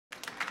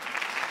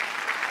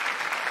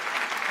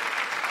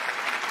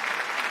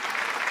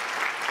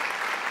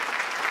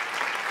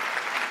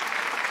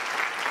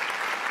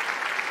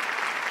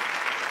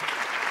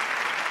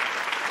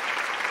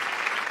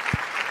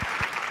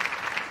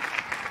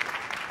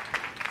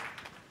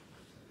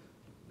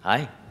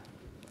Hi.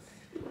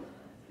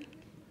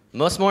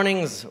 Most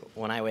mornings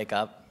when I wake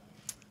up,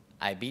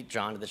 I beat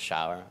John to the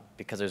shower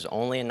because there's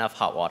only enough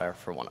hot water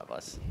for one of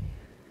us.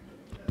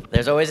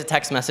 There's always a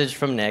text message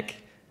from Nick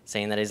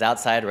saying that he's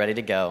outside ready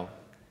to go.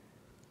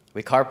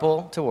 We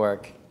carpool to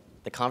work,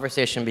 the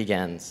conversation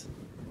begins,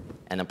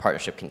 and the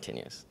partnership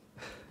continues.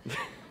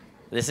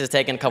 This is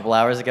taken a couple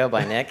hours ago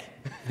by Nick,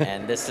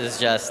 and this is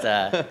just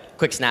a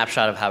quick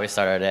snapshot of how we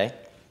start our day.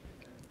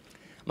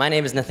 My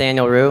name is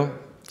Nathaniel Rue.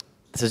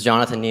 This is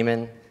Jonathan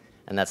Neiman,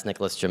 and that's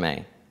Nicholas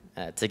Jamay.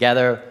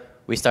 Together,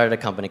 we started a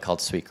company called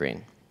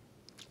SweetGreen.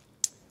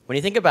 When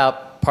you think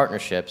about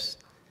partnerships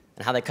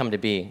and how they come to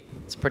be,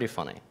 it's pretty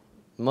funny.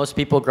 Most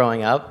people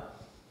growing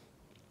up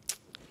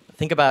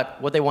think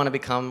about what they want to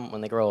become when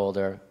they grow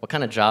older, what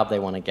kind of job they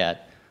want to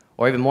get,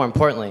 or even more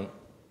importantly,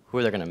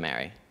 who they're going to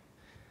marry.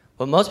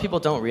 But most people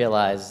don't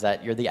realize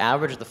that you're the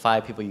average of the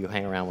 5 people you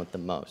hang around with the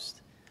most,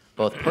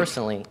 both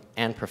personally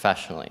and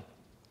professionally.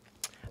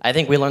 I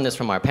think we learned this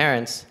from our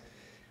parents,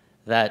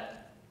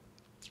 that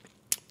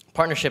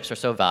partnerships are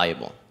so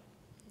valuable.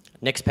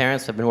 Nick's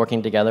parents have been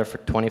working together for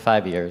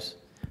 25 years.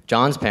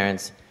 John's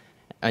parents,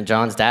 and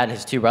John's dad and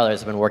his 2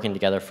 brothers have been working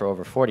together for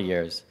over 40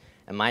 years.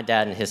 And my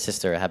dad and his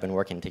sister have been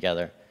working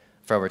together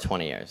for over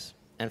 20 years.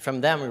 And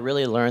from them, we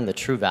really learned the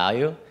true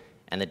value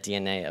and the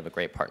DNA of a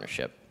great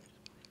partnership.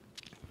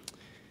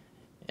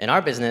 In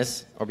our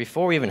business, or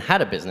before we even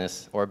had a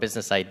business or a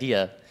business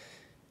idea,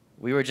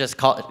 we were just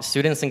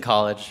students in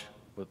college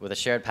with a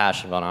shared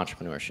passion about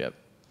entrepreneurship.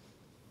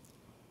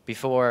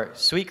 Before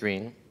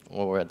SweetGreen,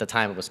 or at the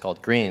time it was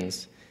called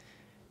Greens,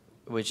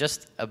 it was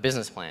just a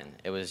business plan.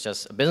 It was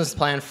just a business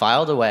plan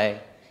filed away.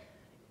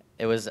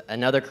 It was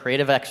another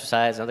creative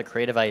exercise, another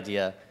creative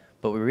idea,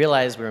 but we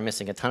realized we were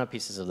missing a ton of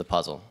pieces of the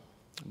puzzle.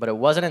 But it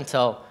wasn't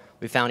until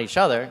we found each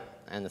other,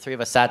 and the 3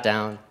 of us sat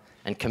down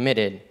and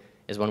committed,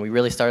 is when we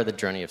really started the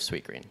journey of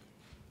SweetGreen.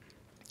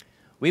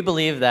 We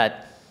believe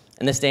that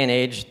in this day and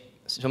age,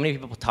 so many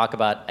people talk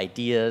about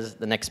ideas,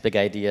 the next big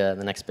idea,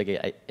 the next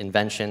big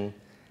invention,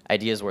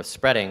 ideas worth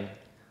spreading,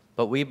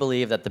 but we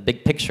believe that the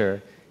big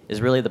picture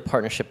is really the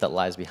partnership that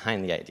lies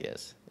behind the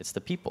ideas. It's the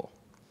people.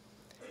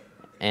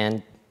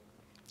 And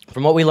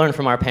from what we learned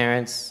from our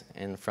parents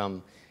and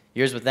from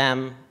years with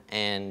them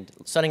and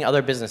studying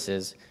other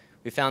businesses,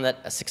 we found that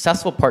a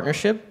successful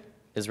partnership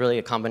is really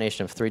a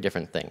combination of 3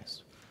 different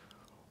things.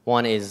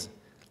 One is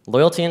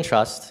loyalty and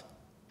trust,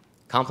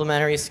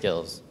 complementary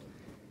skills,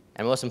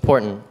 and most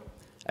important,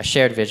 a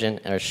shared vision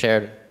and a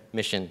shared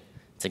mission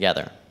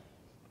together.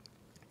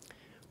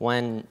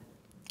 When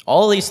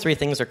all of these 3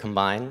 things are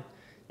combined,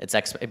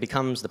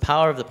 the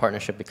power of the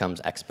partnership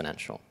becomes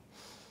exponential.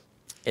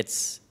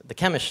 It's the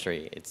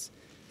chemistry, it's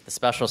the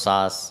special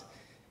sauce,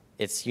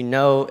 it's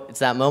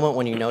that moment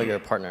when you know you're a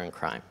partner in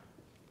crime.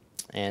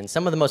 And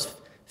some of the most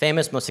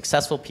famous, most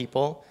successful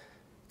people,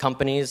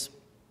 companies,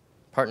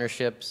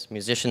 partnerships,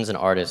 musicians, and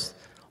artists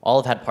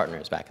all have had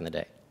partners back in the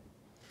day.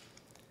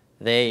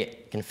 They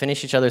can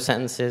finish each other's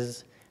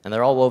sentences, and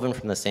they're all woven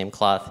from the same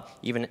cloth,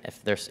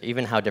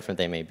 even how different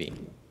they may be.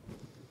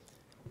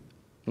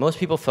 Most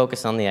people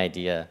focus on the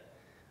idea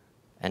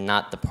and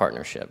not the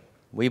partnership.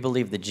 We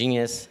believe the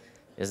genius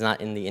is not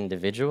in the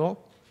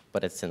individual,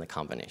 but it's in the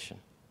combination.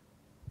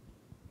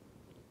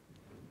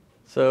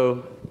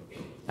 So,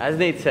 as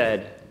Nate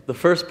said, the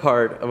first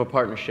part of a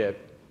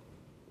partnership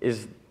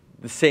is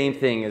the same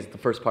thing as the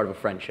first part of a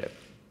friendship.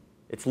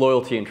 It's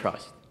loyalty and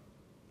trust.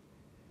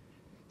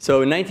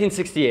 So in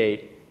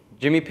 1968,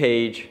 Jimmy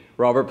Page,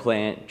 Robert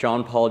Plant,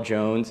 John Paul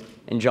Jones,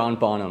 and John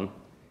Bonham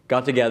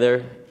got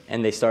together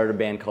and they started a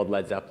band called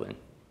Led Zeppelin.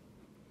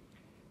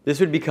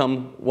 This would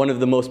become one of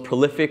the most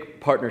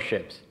prolific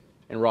partnerships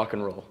in rock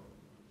and roll.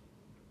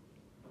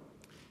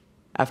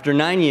 After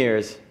 9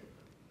 years,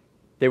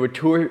 they would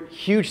tour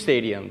huge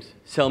stadiums,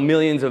 sell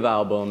millions of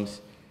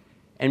albums,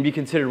 and be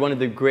considered one of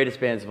the greatest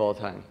bands of all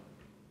time.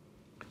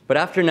 But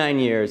after 9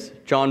 years,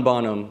 John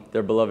Bonham,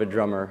 their beloved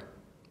drummer,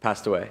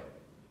 passed away.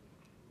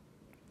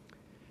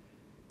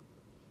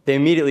 They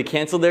immediately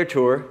canceled their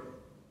tour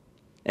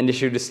and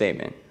issued a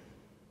statement.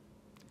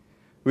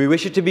 We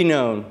wish it to be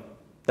known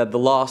that the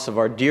loss of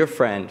our dear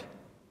friend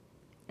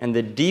and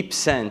the deep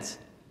sense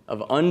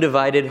of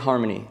undivided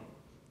harmony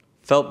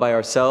felt by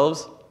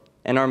ourselves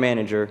and our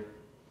manager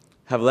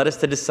have led us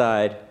to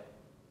decide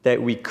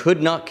that we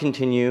could not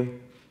continue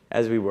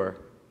as we were.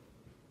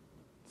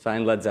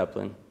 Signed, Led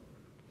Zeppelin.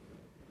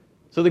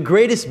 So the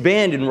greatest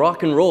band in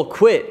rock and roll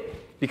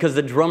quit because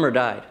the drummer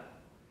died.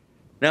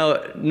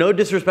 Now, no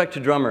disrespect to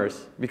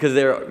drummers, because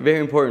they're very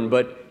important,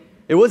 but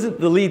it wasn't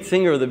the lead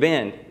singer of the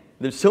band.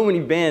 There's so many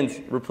bands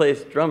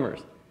replace drummers.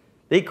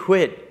 They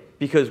quit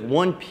because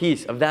one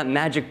piece of that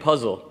magic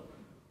puzzle,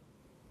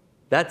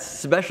 that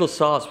special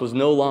sauce was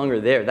no longer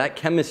there. That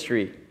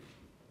chemistry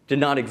did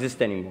not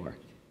exist anymore.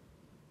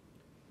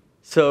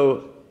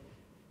 So,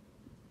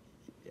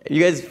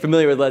 you guys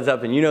familiar with Led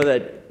Zeppelin, you know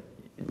that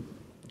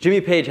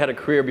Jimmy Page had a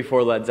career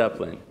before Led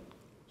Zeppelin.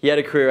 He had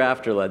a career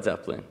after Led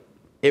Zeppelin.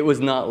 It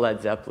was not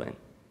Led Zeppelin.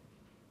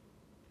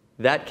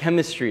 That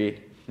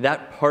chemistry,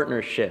 that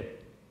partnership,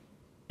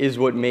 is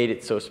what made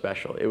it so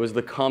special. It was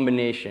the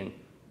combination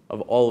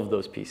of all of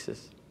those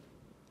pieces.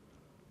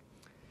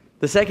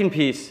 The second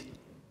piece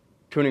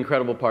to an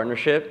incredible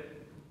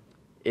partnership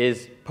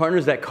is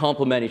partners that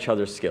complement each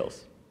other's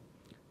skills.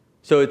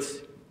 So it's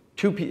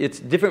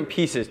different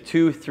pieces,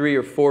 2, 3,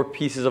 or 4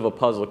 pieces of a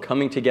puzzle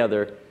coming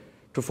together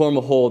to form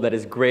a whole that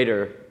is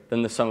greater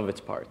than the sum of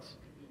its parts.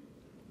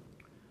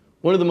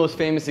 One of the most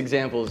famous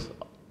examples,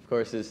 of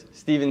course, is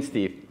Steve and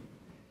Steve.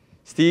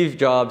 Steve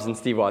Jobs and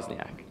Steve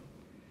Wozniak.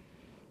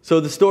 So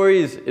the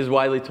story is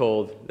widely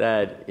told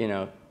that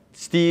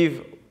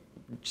Steve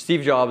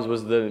Jobs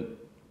was the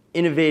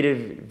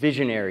innovative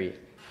visionary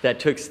that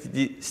took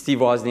Steve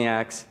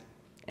Wozniak's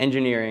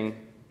engineering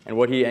and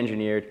what he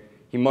engineered.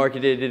 He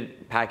marketed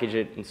it, packaged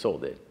it, and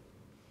sold it.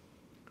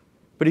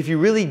 But if you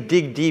really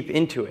dig deep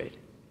into it,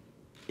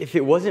 if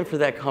it wasn't for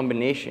that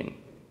combination,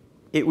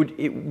 it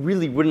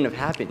really wouldn't have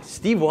happened.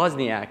 Steve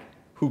Wozniak,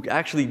 who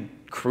actually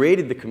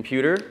created the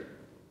computer,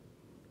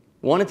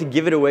 wanted to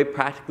give it away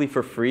practically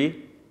for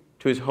free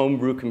to his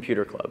homebrew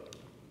computer club.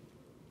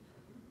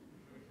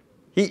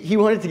 He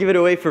wanted to give it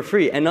away for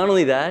free. And not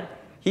only that,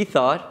 he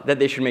thought that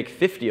they should make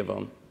 50 of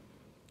them.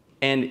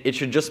 And it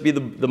should just be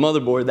the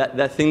motherboard,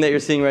 that thing that you're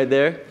seeing right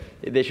there.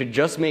 They should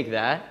just make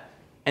that.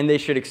 And they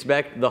should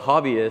expect the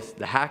hobbyists,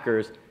 the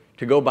hackers,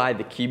 to go buy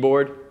the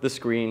keyboard, the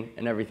screen,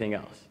 and everything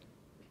else.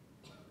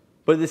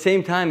 But at the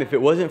same time, if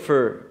it wasn't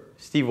for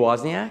Steve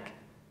Wozniak,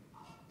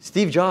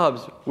 Steve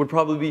Jobs would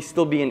probably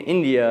still be in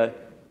India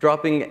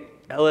dropping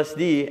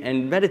LSD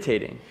and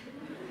meditating.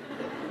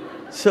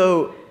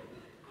 So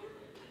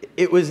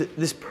it was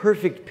this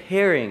perfect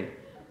pairing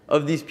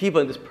of these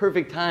people at this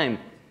perfect time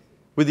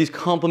with these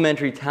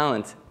complementary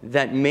talents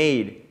that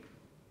made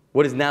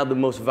what is now the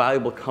most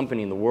valuable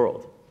company in the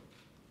world.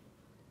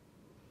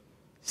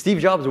 Steve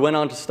Jobs went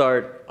on to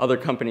start other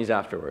companies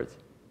afterwards.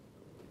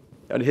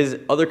 His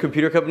other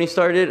computer company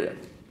started,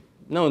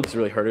 no one's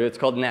really heard of it, it's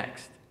called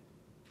Next.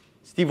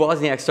 Steve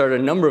Wozniak started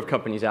a number of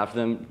companies after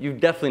them. You've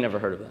definitely never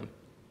heard of them.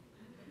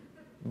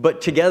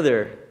 But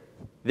together,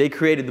 they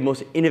created the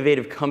most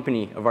innovative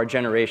company of our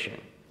generation.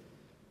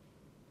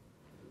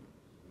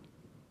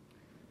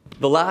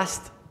 The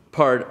last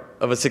part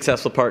of a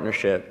successful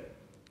partnership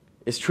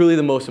is truly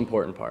the most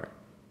important part.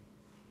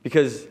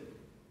 Because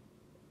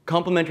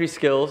complementary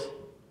skills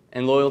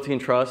and loyalty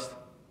and trust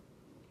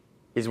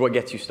is what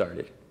gets you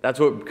started. That's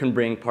what can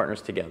bring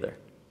partners together.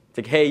 It's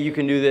like, hey, you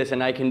can do this,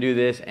 and I can do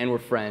this, and we're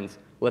friends.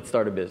 Let's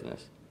start a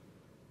business.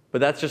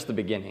 But that's just the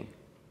beginning.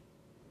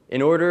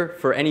 In order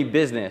for any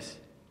business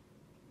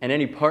and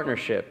any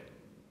partnership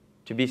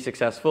to be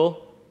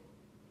successful,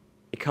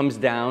 it comes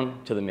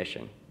down to the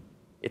mission.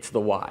 It's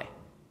the why.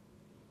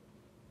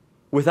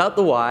 Without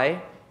the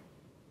why,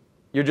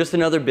 you're just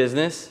another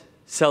business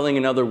selling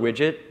another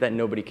widget that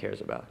nobody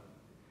cares about.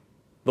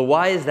 The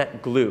why is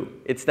that glue.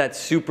 It's that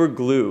super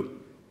glue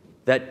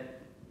that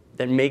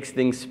makes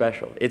things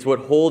special. It's what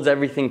holds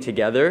everything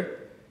together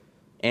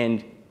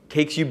and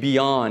takes you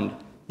beyond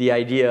the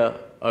idea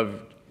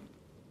of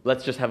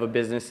let's just have a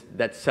business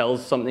that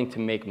sells something to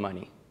make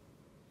money.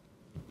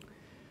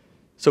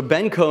 So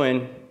Ben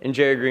Cohen and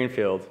Jerry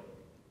Greenfield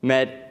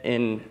met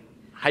in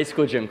high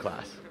school gym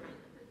class.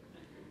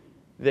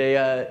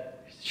 They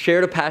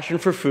shared a passion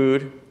for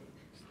food,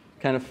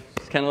 kind of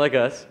like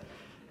us,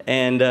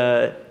 and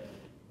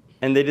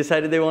they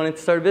decided they wanted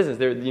to start a business.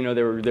 They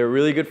were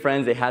really good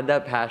friends. They had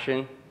that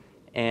passion,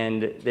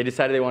 and they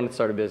decided they wanted to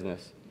start a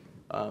business.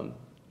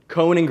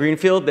 Cohen and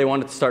Greenfield, they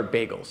wanted to start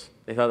bagels.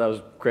 They thought that was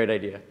a great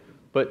idea,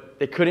 but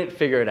they couldn't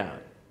figure it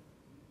out.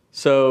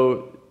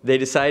 So they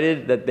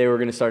decided that they were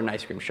going to start an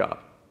ice cream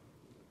shop.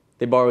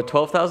 They borrowed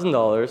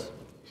 $12,000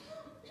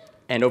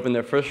 and opened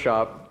their first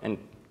shop and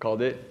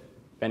called it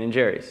Ben &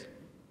 Jerry's.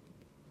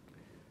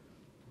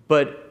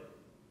 But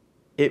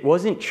it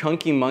wasn't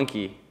Chunky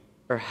Monkey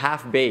or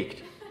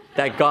Half-Baked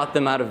that got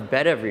them out of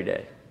bed every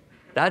day.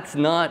 That's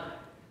not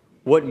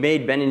what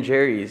made Ben &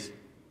 Jerry's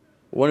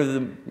one of the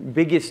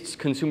biggest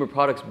consumer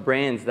products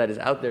brands that is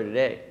out there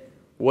today.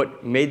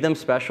 What made them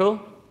special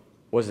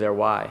was their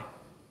why,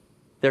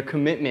 their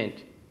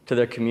commitment to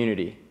their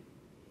community.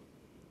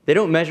 They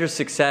don't measure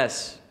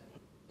success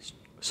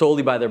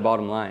solely by their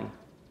bottom line.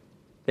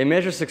 They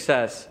measure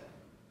success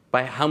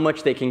by how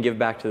much they can give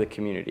back to the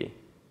community.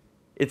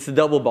 It's the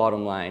double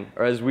bottom line,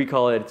 or as we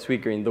call it at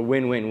SweetGreen, the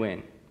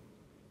win-win-win.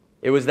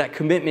 It was that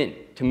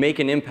commitment to make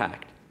an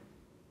impact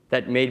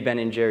that made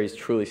Ben & Jerry's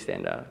truly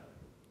stand out.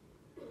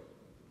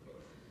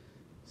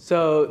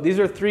 So these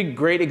are 3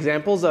 great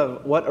examples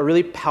of what a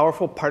really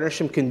powerful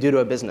partnership can do to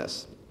a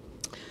business.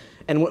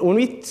 And when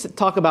we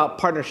talk about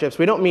partnerships,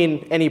 we don't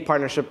mean any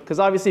partnership, because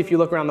obviously if you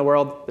look around the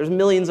world, there's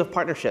millions of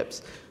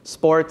partnerships.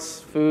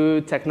 Sports,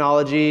 food,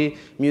 technology,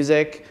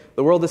 music,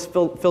 the world is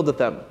filled with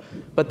them.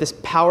 But this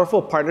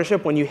powerful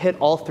partnership, when you hit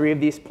all 3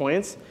 of these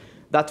points,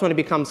 that's when it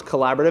becomes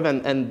collaborative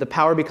and the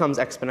power becomes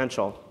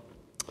exponential.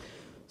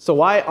 So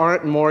why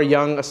aren't more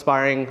young,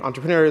 aspiring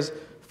entrepreneurs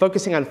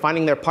focusing on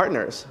finding their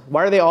partners?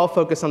 Why are they all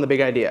focused on the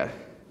big idea?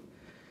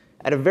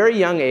 At a very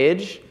young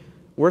age,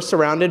 we're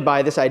surrounded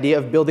by this idea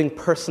of building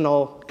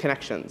personal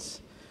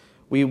connections.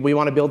 We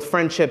want to build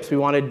friendships. We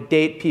want to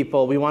date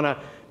people. We want to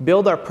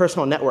build our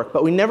personal network.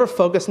 But we never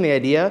focus on the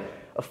idea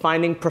of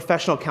finding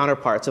professional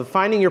counterparts, of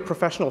finding your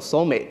professional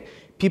soulmate,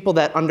 people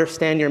that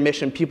understand your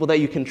mission, people that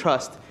you can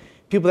trust,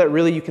 people that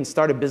really you can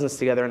start a business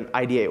together and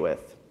ideate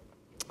with.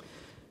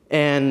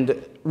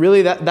 And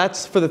really,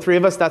 that's for the three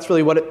of us, that's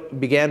really what it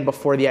began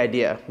before the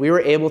idea. We were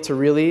able to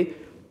really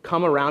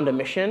come around a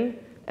mission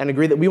and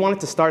agree that we wanted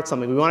to start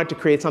something. We wanted to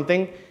create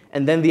something,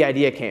 and then the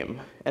idea came.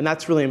 And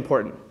that's really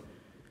important.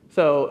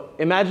 So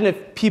imagine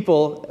if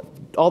people,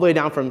 all the way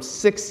down from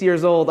 6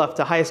 years old up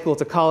to high school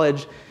to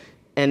college,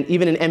 and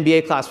even an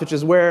MBA class, which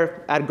is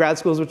where, at grad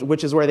schools,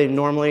 which is where they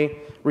normally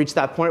reach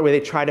that point where they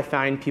try to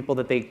find people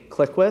that they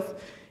click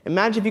with.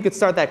 Imagine if you could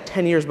start that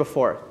 10 years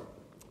before.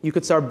 You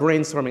could start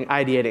brainstorming,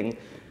 ideating.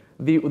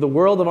 The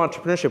world of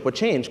entrepreneurship would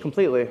change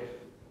completely.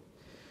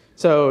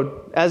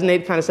 So as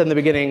Nate kind of said in the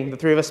beginning, the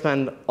three of us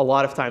spend a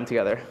lot of time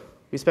together.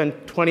 We spend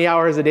 20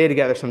 hours a day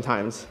together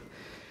sometimes.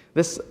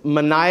 This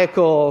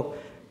maniacal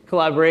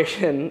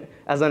collaboration,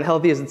 as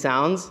unhealthy as it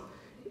sounds,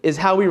 is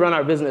how we run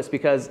our business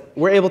because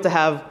we're able to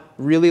have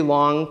really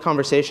long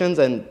conversations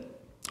and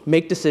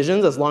make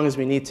decisions as long as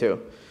we need to.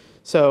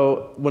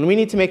 So when we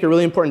need to make a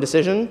really important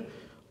decision,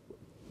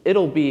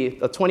 it'll be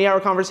a 20-hour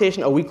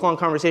conversation, a week-long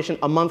conversation,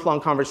 a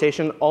month-long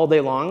conversation, all day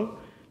long,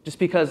 just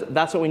because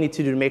that's what we need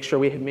to do to make sure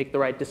we make the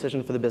right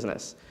decision for the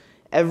business.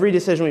 Every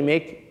decision we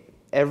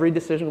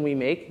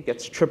make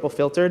gets triple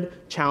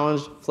filtered,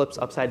 challenged, flips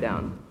upside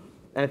down.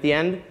 And at the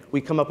end, we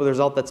come up with a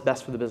result that's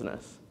best for the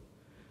business.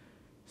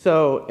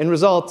 So in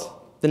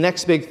result, the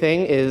next big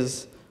thing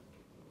is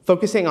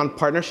focusing on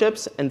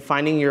partnerships and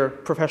finding your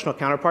professional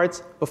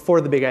counterparts before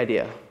the big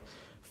idea.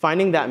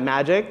 Finding that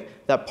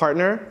magic, that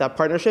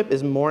partnership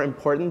is more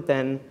important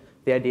than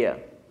the idea.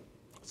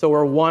 So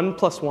where 1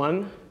 +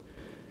 1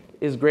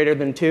 is greater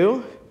than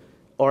 2,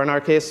 or in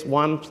our case,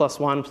 1 +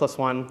 1 +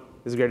 1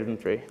 is greater than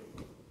 3.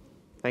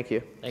 Thank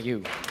you. Thank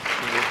you.